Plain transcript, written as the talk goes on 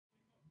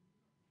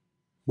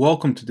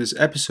Welcome to this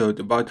episode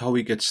about how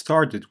we get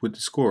started with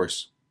this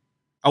course.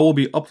 I will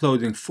be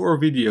uploading 4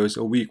 videos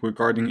a week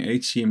regarding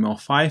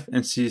HTML5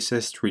 and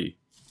CSS3.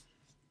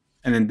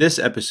 And in this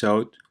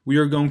episode, we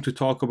are going to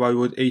talk about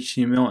what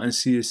HTML and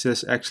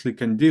CSS actually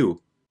can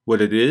do, what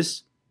it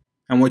is,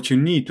 and what you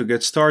need to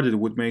get started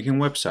with making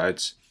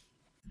websites.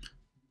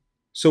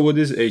 So what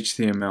is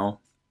HTML?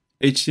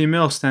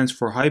 HTML stands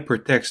for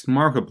Hypertext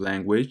Markup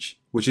Language,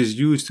 which is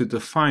used to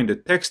define the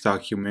text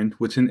document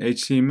within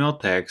HTML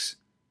tags.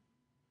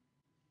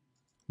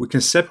 We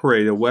can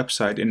separate a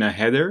website in a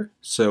header,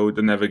 so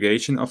the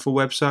navigation of a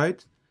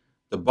website,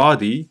 the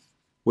body,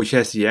 which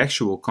has the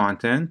actual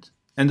content,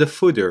 and the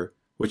footer,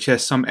 which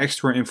has some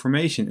extra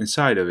information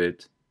inside of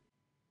it.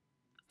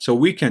 So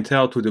we can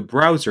tell to the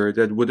browser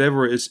that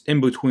whatever is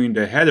in between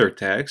the header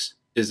tags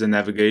is the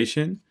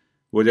navigation,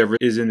 whatever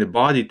is in the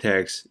body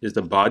tags is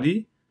the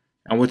body,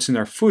 and what's in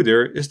our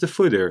footer is the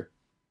footer.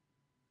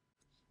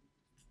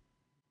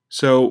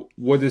 So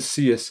what is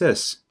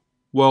CSS?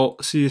 Well,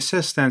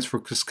 CSS stands for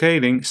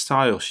Cascading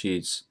Style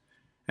Sheets,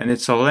 and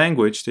it's a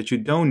language that you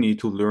don't need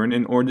to learn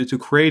in order to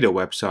create a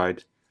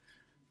website.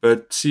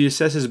 But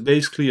CSS is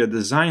basically a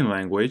design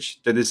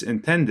language that is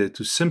intended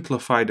to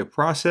simplify the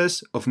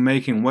process of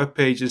making web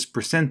pages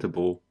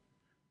presentable.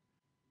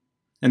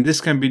 And this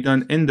can be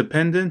done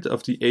independent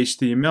of the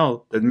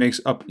HTML that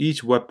makes up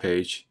each web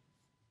page.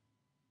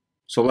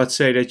 So let's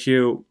say that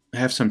you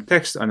have some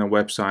text on a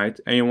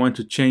website and you want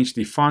to change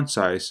the font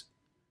size,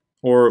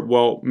 or,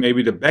 well,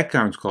 maybe the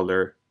background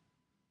color.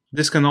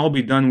 This can all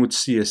be done with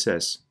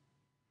CSS.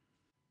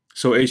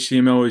 So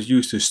HTML is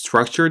used to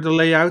structure the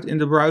layout in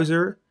the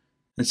browser,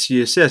 and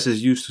CSS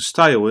is used to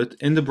style it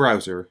in the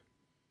browser.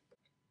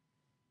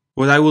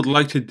 What I would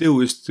like to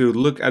do is to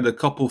look at a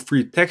couple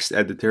free text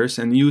editors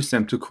and use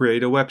them to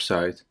create a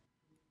website.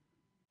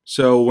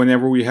 So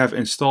whenever we have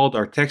installed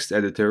our text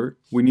editor,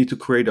 we need to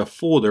create a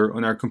folder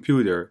on our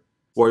computer,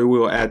 where we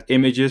will add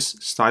images,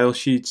 style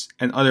sheets,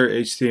 and other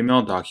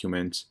HTML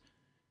documents.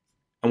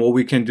 And what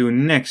we can do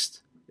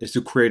next is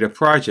to create a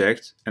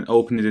project and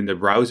open it in the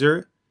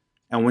browser,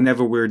 and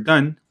whenever we're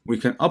done, we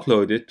can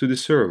upload it to the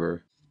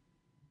server.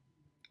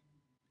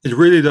 It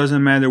really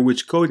doesn't matter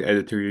which code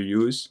editor you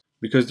use,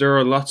 because there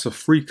are lots of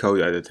free code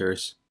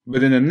editors.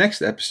 But in the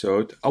next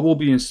episode, I will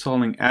be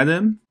installing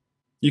Atom.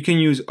 You can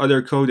use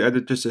other code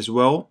editors as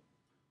well.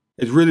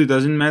 It really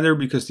doesn't matter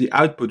because the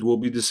output will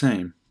be the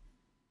same.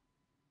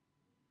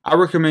 I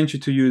recommend you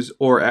to use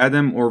or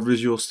Atom or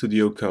Visual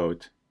Studio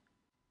Code.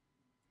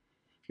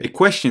 A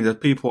question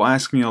that people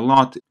ask me a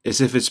lot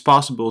is if it's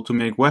possible to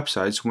make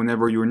websites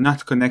whenever you're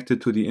not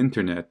connected to the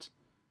internet.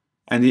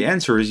 And the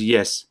answer is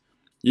yes.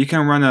 You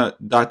can run a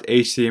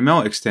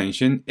 .html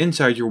extension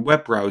inside your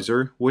web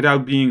browser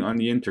without being on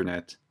the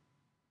internet.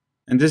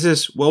 And this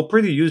is, well,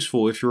 pretty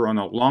useful if you're on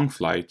a long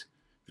flight,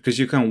 because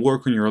you can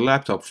work on your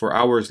laptop for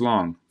hours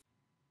long.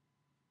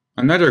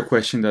 Another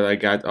question that I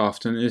get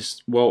often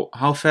is, well,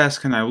 how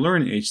fast can I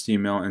learn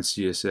HTML and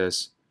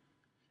CSS?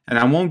 And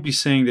I won't be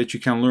saying that you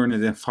can learn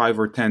it in 5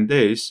 or 10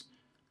 days,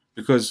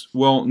 because,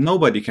 well,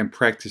 nobody can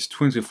practice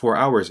 24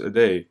 hours a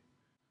day.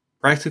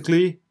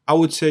 Practically, I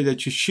would say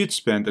that you should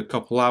spend a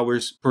couple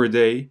hours per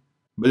day,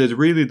 but it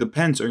really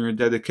depends on your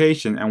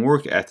dedication and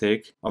work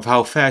ethic of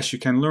how fast you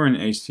can learn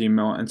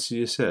HTML and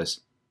CSS.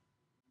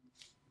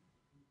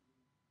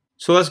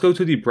 So let's go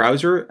to the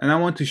browser, and I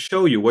want to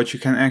show you what you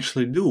can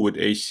actually do with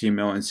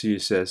HTML and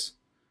CSS.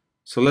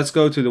 So let's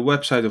go to the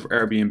website of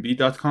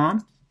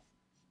Airbnb.com.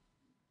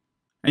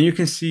 And you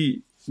can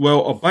see,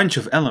 well, a bunch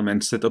of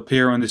elements that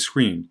appear on the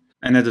screen.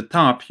 And at the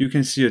top, you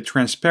can see a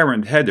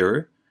transparent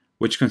header,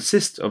 which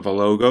consists of a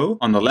logo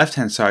on the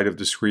left-hand side of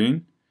the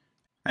screen.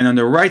 And on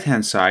the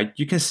right-hand side,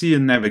 you can see a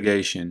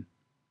navigation.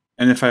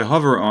 And if I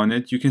hover on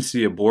it, you can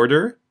see a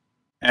border.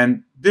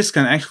 And this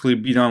can actually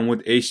be done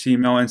with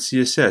HTML and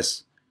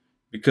CSS,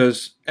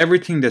 because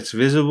everything that's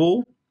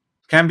visible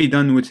can be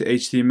done with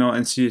HTML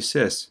and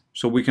CSS.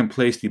 So we can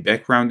place the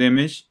background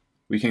image,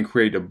 we can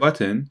create a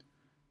button,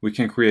 we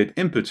can create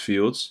input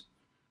fields,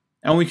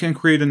 and we can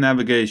create a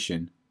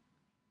navigation.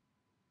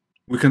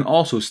 We can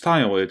also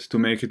style it to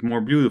make it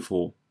more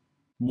beautiful.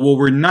 What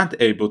we're not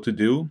able to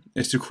do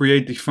is to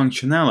create the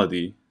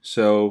functionality.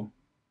 So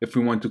if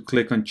we want to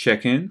click on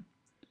check-in,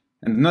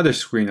 and another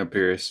screen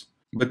appears.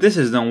 But this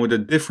is done with a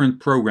different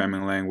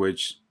programming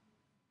language.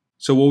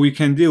 So what we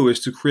can do is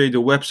to create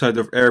a website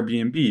of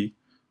Airbnb,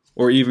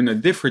 or even a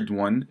different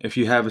one. If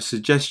you have a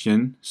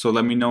suggestion, so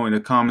let me know in the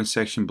comment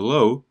section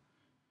below.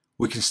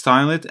 We can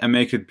style it and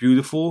make it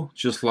beautiful,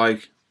 just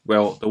like,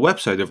 well, the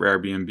website of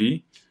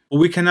Airbnb, but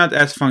we cannot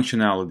add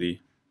functionality.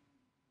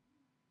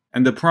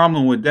 And the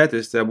problem with that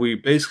is that we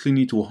basically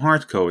need to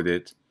hard code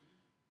it.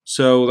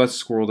 So let's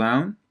scroll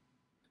down,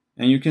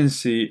 and you can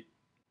see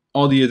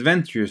all the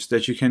adventures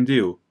that you can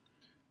do.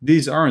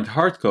 These aren't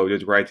hard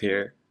coded right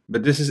here,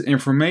 but this is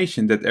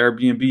information that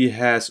Airbnb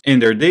has in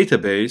their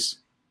database,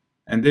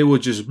 and they will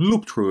just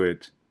loop through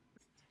it.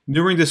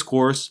 During this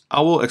course,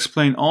 I will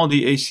explain all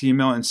the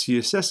HTML and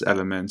CSS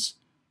elements.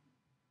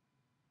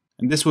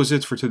 And this was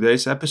it for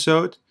today's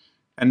episode,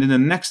 and in the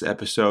next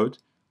episode,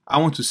 I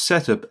want to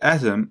set up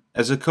Atom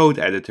as a code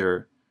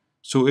editor.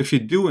 So if you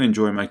do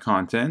enjoy my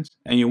content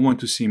and you want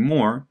to see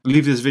more,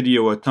 leave this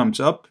video a thumbs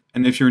up,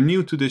 and if you're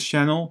new to this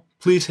channel,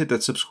 please hit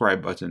that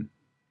subscribe button.